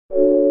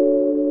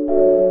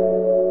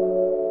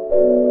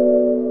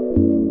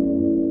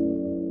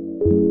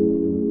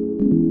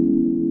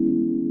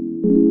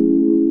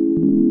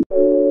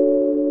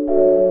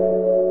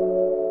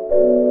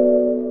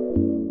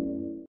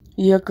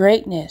Your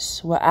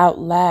greatness will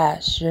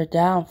outlast your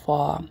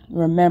downfall.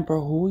 Remember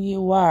who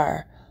you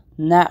are,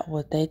 not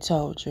what they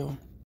told you.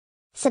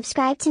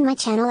 Subscribe to my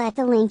channel at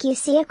the link you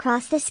see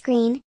across the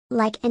screen,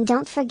 like and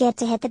don't forget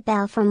to hit the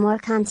bell for more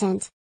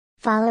content.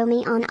 Follow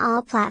me on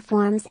all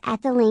platforms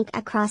at the link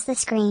across the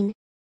screen.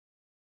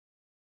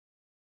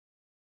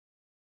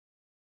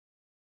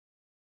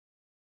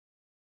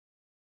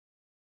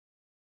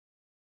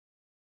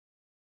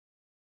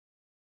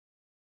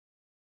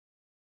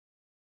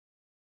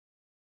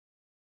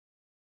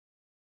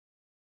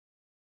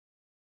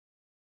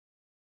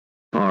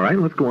 All right,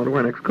 let's go on to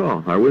our next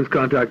call. Our WINS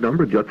contact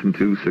number, Judson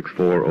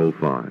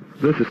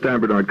 26405. This is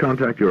Standard Art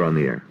Contact. You're on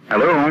the air.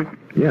 Hello?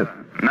 Yes.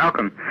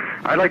 Malcolm,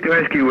 I'd like to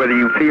ask you whether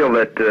you feel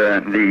that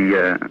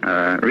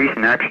the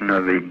recent action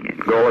of the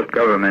Gaullist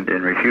government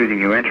in refusing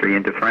you entry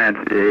into France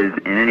is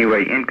in any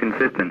way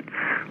inconsistent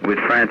with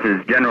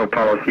France's general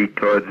policy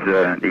towards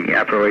the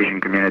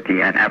Afro-Asian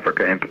community and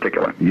Africa in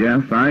particular.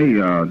 Yes,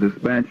 I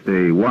dispatched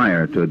a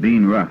wire to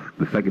Dean Rusk,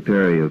 the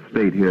Secretary of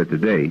State here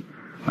today,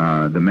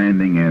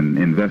 demanding an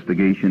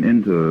investigation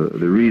into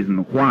the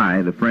reason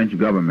why the French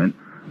government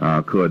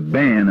could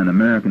ban an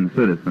American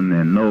citizen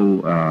and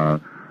no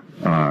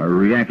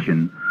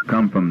reaction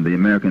come from the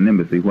American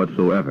embassy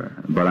whatsoever.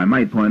 But I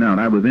might point out,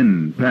 I was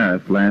in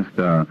Paris last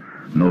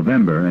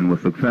November and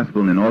was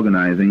successful in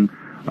organizing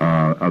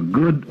a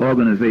good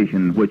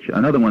organization, which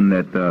another one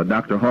that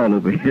Dr. Hall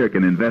over here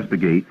can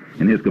investigate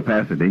in his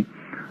capacity,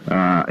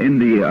 in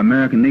the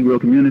American Negro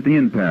community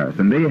in Paris.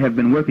 And they have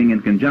been working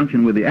in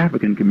conjunction with the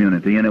African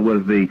community, and it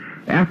was the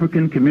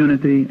African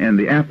community and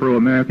the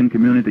Afro-American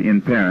community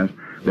in Paris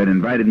that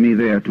invited me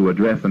there to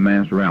address a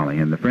mass rally,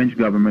 and the French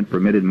government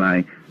permitted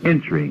my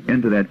entry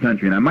into that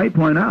country. And I might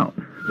point out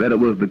that it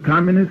was the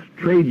communist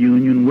trade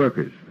union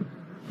workers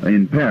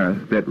in Paris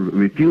that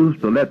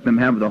refused to let them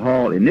have the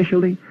hall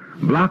initially,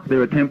 blocked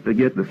their attempt to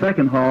get the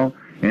second hall,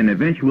 and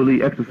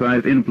eventually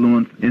exercised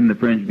influence in the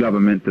French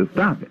government to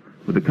stop it.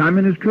 But the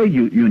communist trade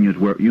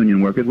union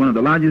workers, one of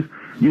the largest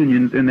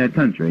unions in that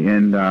country.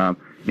 And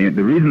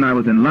the reason I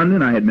was in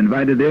London, I had been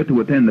invited there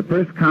to attend the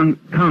first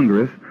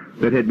Congress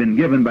that had been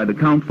given by the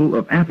Council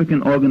of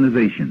African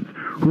Organizations,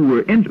 who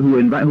had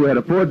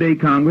a 4-day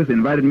Congress,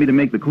 invited me to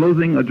make the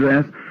closing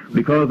address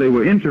because they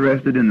were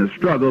interested in the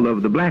struggle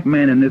of the black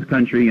man in this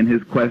country in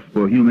his quest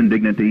for human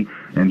dignity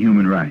and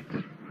human rights.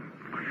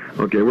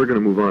 Okay, we're going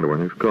to move on to our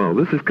next call.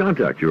 This is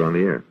Contact. You're on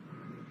the air.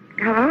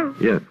 Hello?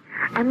 Yes.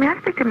 May I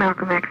speak to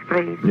Malcolm X,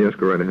 please? Yes,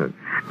 go right ahead.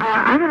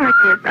 I would like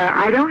to,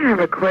 I don't have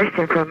a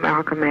question for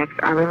Malcolm X.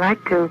 I would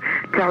like to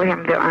tell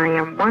him that I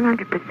am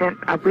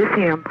 100% with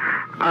him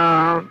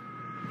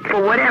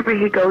for whatever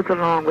he goes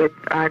along with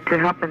to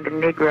helping the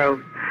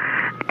Negroes.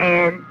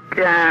 And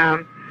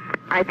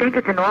I think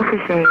it's an awful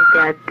shame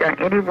that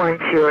anyone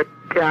should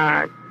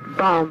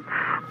bomb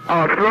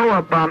or throw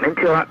a bomb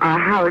into a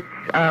house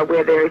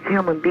where there is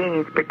human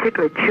beings,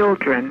 particularly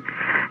children.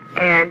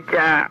 And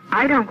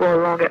I don't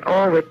go along at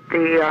all with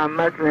the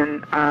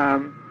Muslim,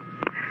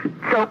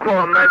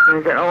 so-called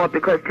Muslims at all,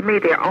 because to me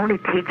they're only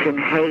teaching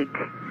hate.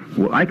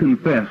 Well, I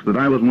confess that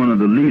I was one of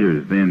the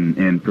leaders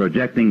in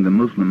projecting the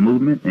Muslim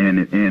movement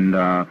and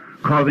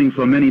causing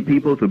so many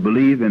people to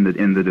believe in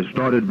the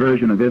distorted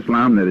version of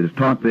Islam that is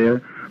taught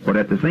there. But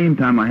at the same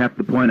time, I have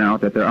to point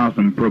out that there are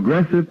some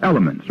progressive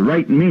elements,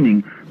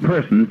 right-meaning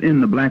persons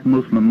in the black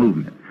Muslim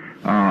movement.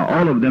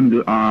 All of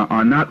them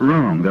are not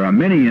wrong. There are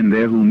many in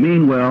there who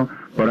mean well,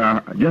 but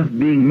are just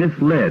being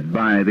misled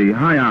by the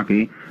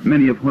hierarchy,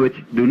 many of which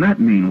do not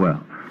mean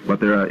well. But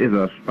there is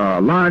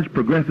a large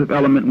progressive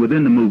element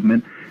within the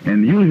movement,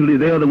 and usually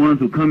they are the ones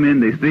who come in,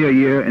 they stay a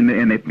year, and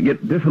they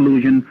get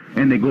disillusioned,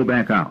 and they go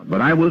back out.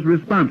 But I was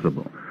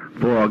responsible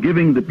for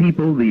giving the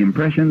people the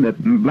impression that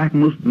the black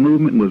Muslim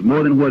movement was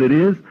more than what it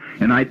is,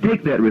 and I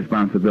take that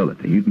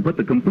responsibility. You can put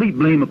the complete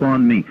blame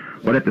upon me,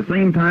 but at the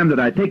same time that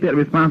I take that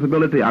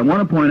responsibility, I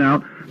want to point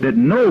out that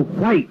no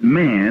white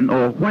man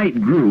or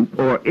white group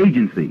or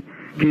agency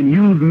can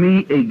use me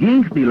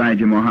against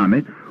Elijah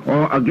Muhammad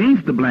or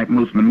against the black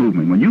Muslim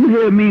movement. When you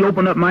hear me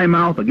open up my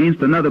mouth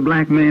against another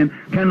black man,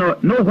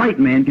 no white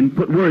man can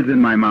put words in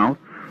my mouth,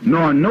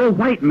 nor no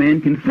white man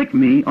can sick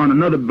me on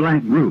another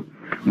black group.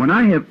 When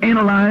I have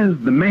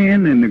analyzed the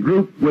man and the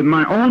group with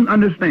my own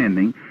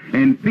understanding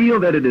and feel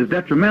that it is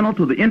detrimental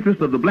to the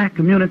interest of the black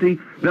community,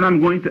 then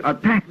I'm going to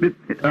attack it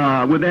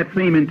with that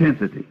same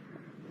intensity.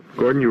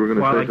 Gordon, you were going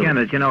to say something? Well, again,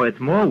 as you know, it's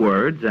more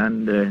words,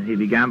 and he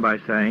began by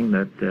saying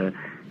that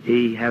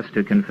he has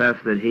to confess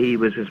that he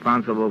was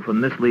responsible for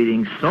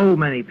misleading so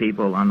many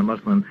people on the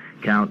Muslim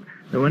count.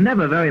 There were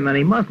never very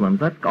many Muslims.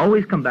 Let's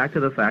always come back to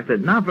the fact that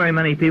not very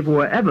many people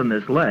were ever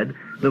misled.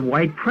 The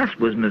white press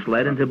was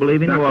misled into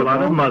believing there were a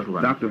lot of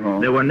Muslims. Dr. Hall.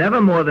 There were never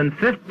more than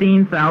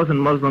 15,000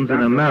 Muslims in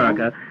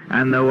America,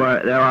 and there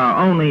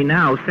are only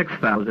now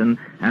 6,000,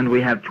 and we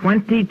have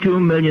 22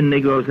 million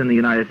Negroes in the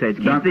United States.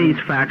 Keep these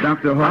facts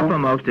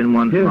uppermost in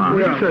one's mind.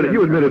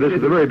 You admitted this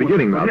at the very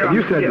beginning, Malcolm.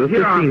 You said the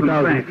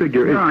 15,000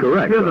 figure is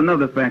correct. Here's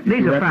another fact.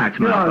 These are facts,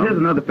 Malcolm. Here's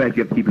another fact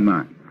you have to keep in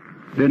mind.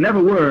 There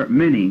never were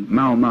many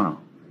Mau Mau.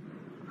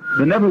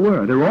 There never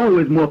were. There were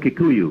always more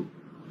Kikuyu,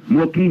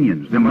 more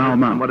Kenyans than Mau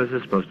Mau. And what is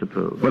this supposed to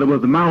prove? But it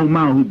was the Mau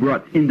Mau who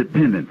brought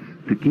independence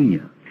to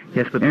Kenya.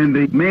 Yes, but And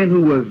the man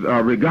who was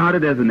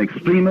regarded as an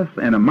extremist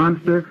and a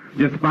monster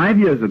just 5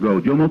 years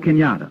ago, Jomo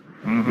Kenyatta,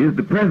 is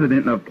the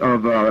president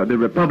of the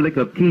Republic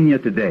of Kenya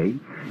today.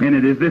 And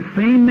it is this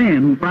same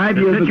man who 5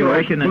 years ago... The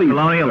situation in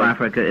colonial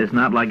Africa is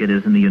not like it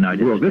is in the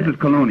United States. This is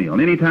colonial.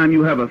 Anytime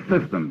you have a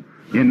system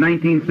in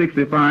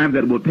 1965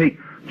 that will take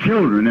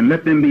children and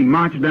let them be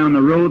marched down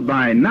the road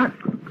by not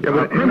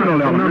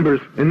criminal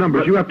elements. In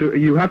numbers,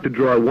 you have to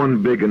draw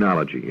one big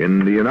analogy.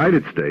 In the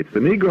United States, the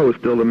Negro is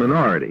still a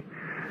minority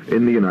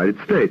in the United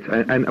States.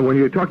 And when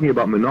you're talking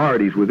about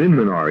minorities within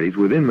minorities,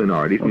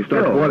 and you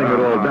start boiling it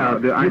all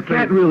down, you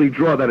can't really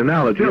draw that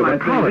analogy of a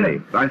colony.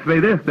 I say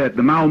this, that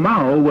the Mau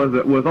Mau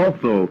was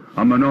also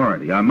a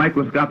minority, a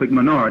microscopic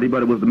minority,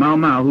 but it was the Mau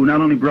Mau who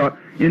not only brought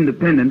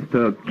independence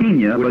to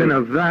Kenya, within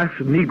a vast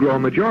Negro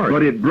majority.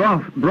 But it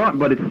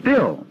but it's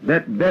still,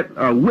 that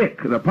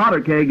wick, the powder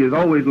keg is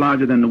always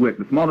larger than the wick.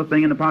 The smallest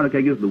thing in the powder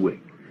keg is the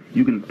wick.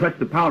 You can touch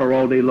the powder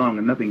all day long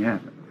and nothing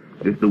happens.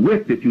 It's the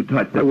wick that you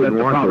touch that sets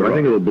the powder off. I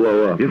think it'll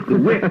blow up. It's the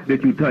wick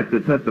that you touch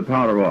that sets the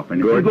powder off. And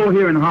if you go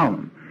here in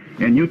Harlem,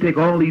 and you take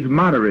all these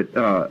moderate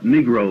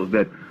Negroes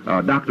that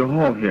Dr.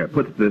 Hall here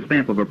puts the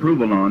stamp of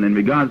approval on and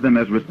regards them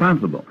as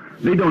responsible,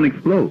 they don't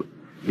explode.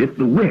 It's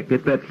the wick.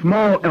 It's that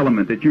small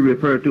element that you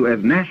refer to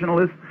as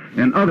nationalists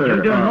and other...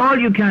 You're doing all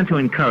you can to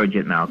encourage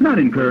it now. Not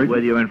encourage it.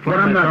 Whether you're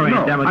inflammatory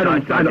and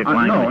demagogic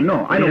language.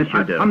 I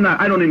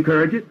don't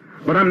encourage it,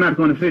 but I'm not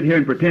going to sit here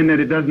and pretend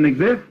that it doesn't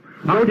exist.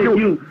 Don't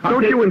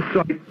you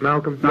incite,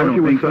 Malcolm? I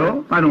don't think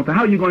so. I don't.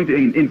 How are you going to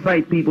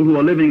incite people who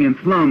are living in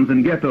slums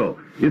and ghetto?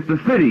 It's the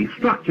city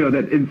structure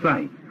that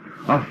incites.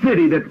 A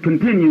city that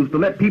continues to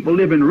let people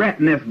live in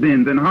rat nest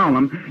dens in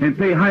Harlem and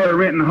pay higher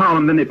rent in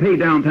Harlem than they pay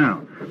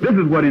downtown. This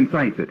is what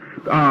incites it.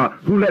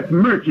 Who lets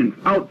merchants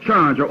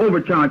outcharge or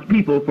overcharge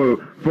people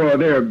for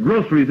their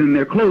groceries and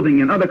their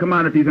clothing and other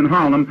commodities in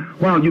Harlem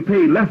while you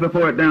pay lesser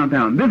for it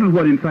downtown. This is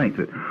what incites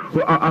it.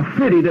 A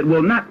city that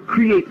will not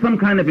create some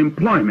kind of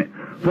employment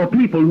for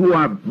people who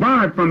are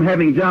barred from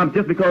having jobs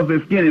just because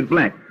their skin is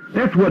black.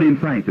 That's what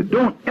incites it.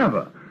 Don't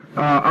ever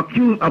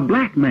accuse a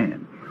black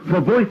man for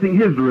voicing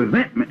his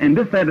resentment and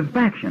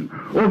dissatisfaction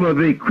over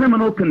the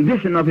criminal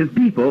condition of his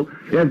people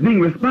as being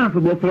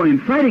responsible for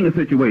inciting a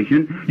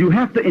situation. You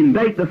have to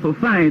indict the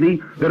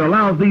society that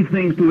allows these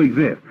things to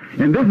exist.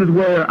 And this is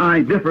where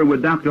I differ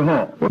with Dr.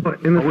 Hall. We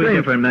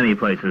differ in many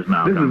places,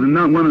 Malcolm. This is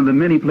not one of the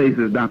many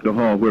places, Dr.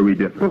 Hall, where we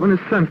differ. Well, in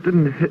a sense,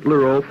 didn't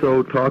Hitler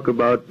also talk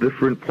about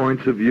different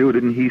points of view?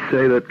 Didn't he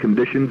say that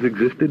conditions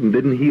existed, and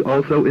didn't he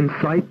also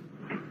incite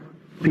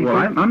people? Well,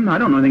 I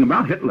don't know anything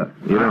about Hitler.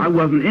 I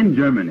wasn't in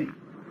Germany.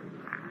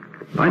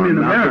 I'm in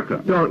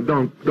America.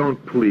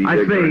 Don't please.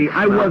 I say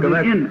I wasn't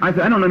in. I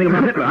say I don't know anything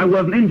about Hitler. I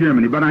wasn't in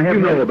Germany, but I have.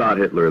 You know about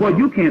Hitler. Well,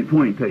 you can't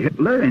point to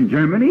Hitler in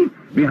Germany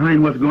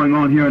behind what's going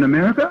on here in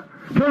America.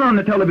 Turn on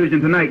the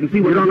television tonight and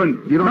see what they're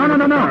doing.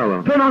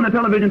 No. Turn on the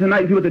television tonight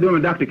and see what they're doing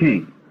with Dr.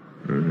 King.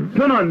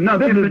 Turn on. Now,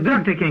 this is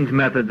Dr. King's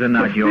methods are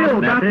not your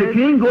methods. Dr.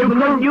 King goes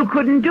along. You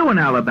couldn't do in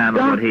Alabama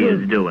what he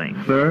is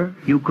doing, sir.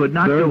 You could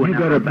not do in Alabama. You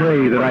got to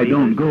pray that I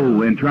don't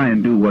go and try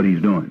and do what he's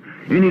doing.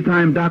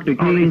 Anytime Dr.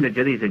 King...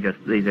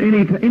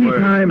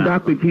 Anytime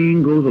Dr.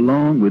 King goes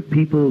along with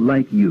people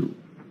like you,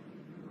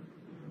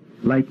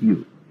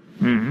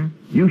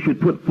 you should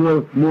put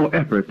forth more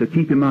effort to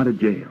keep him out of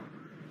jail.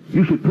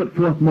 You should put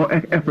forth more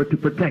effort to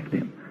protect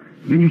him.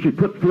 And you should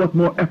put forth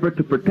more effort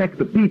to protect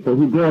the people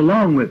who go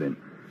along with him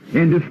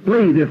and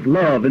display this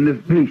love and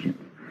this patience.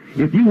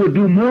 If you would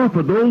do more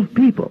for those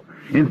people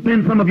and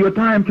spend some of your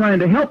time trying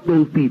to help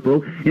those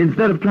people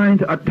instead of trying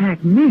to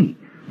attack me,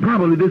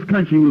 probably this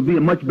country will be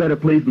a much better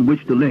place in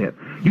which to live.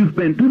 You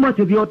spend too much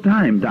of your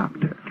time,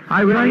 Doctor,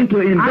 trying to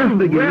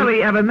investigate. I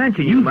rarely ever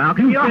mention you,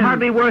 Malcolm. You're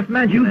hardly worth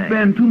mentioning. You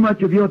spend too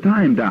much of your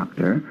time,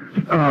 Doctor,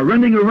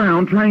 running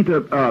around trying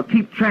to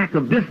keep track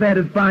of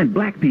dissatisfied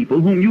black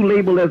people whom you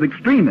label as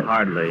extremists.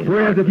 Hardly.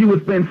 Whereas if you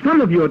would spend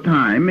some of your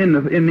time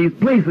in these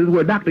places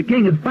where Dr.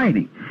 King is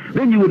fighting,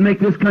 then you would make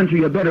this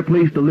country a better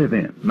place to live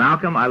in.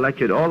 Malcolm, I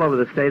lectured all over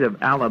the state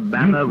of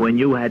Alabama when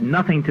you had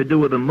nothing to do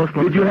with the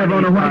Muslims. Did you have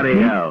on a white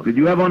sheet? Did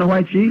you have on a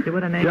white sheet?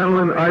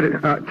 Gentlemen,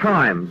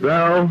 time.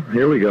 Bell.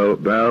 Here we go.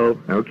 Bell.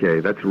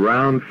 Okay, that's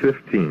round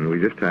 15. We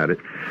just had it.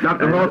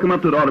 Dr. Hall, come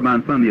up to the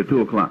Audubon Sunday at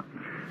 2 o'clock,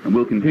 and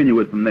we'll continue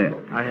it from there.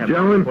 I have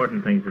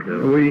important things to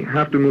do. We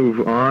have to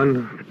move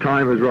on.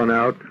 Time has run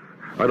out.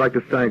 I'd like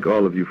to thank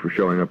all of you for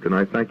showing up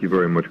tonight. Thank you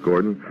very much,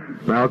 Gordon,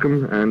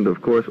 Malcolm, and,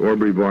 of course,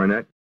 Aubrey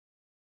Barnett.